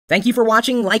Thank you for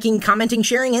watching, liking, commenting,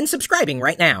 sharing, and subscribing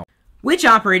right now. Which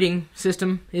operating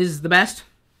system is the best?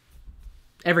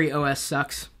 Every OS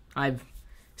sucks. I've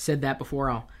said that before.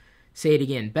 I'll say it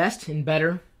again. Best and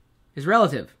better is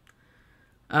relative.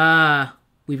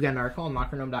 We've got an article on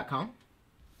Mocronome.com.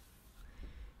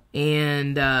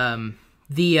 And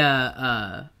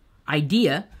the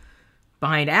idea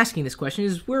behind asking this question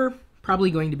is we're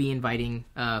probably going to be inviting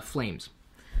flames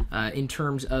in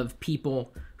terms of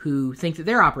people who think that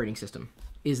their operating system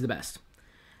is the best.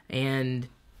 And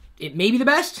it may be the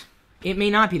best, it may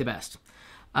not be the best.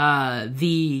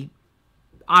 The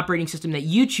operating system that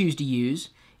you choose to use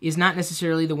is not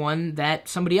necessarily the one that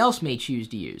somebody else may choose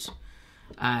to use.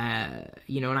 And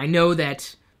I know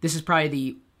that this is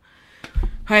probably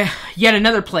yet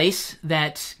another place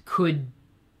that could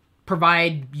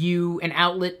provide you an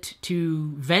outlet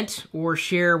to vent or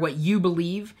share what you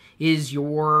believe is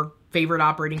your favorite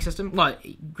operating system. Well,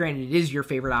 granted, it is your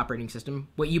favorite operating system,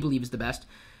 what you believe is the best.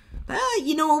 We're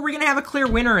going to have a clear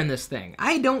winner in this thing.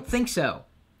 I don't think so.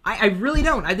 I really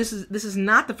don't. This is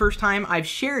not the first time I've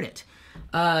shared it.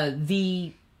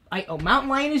 Mountain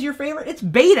Lion is your favorite? It's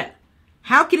beta.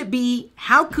 How could it be?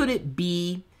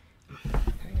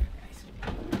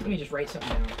 Let me just write something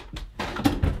down.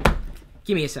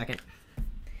 Give me a second.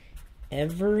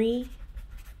 Every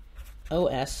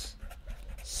OS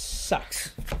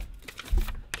sucks.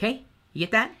 Okay? You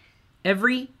get that?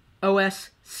 Every OS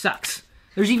sucks.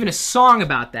 There's even a song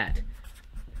about that.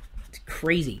 It's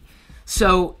crazy.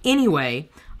 So, anyway,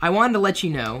 I wanted to let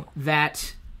you know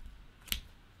that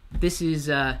this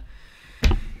is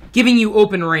giving you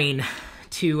open reign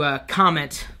to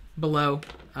comment below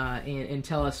and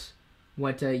tell us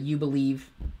what you believe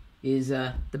is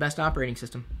the best operating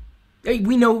system.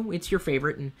 We know it's your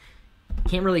favorite, and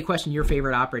can't really question your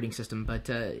favorite operating system, but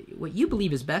what you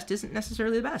believe is best isn't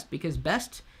necessarily the best, because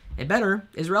best and better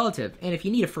is relative. And if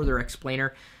you need a further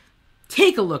explainer,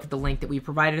 take a look at the link that we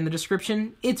provided in the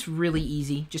description. It's really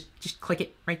easy. Just click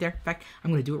it right there. In fact, I'm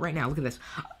going to do it right now. Look at this.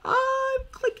 I'm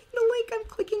clicking the link. I'm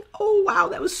clicking. Oh, wow.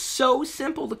 That was so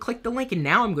simple to click the link. And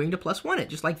now I'm going to +1 it,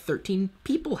 just like 13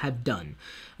 people have done.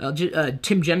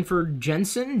 Tim Jenford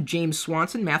Jensen, James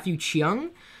Swanson, Matthew Chiang,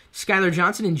 Skylar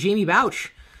Johnson, and Jamie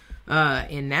Bouch.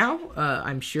 And now,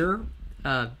 I'm sure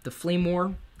the flame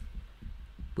war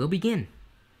will begin.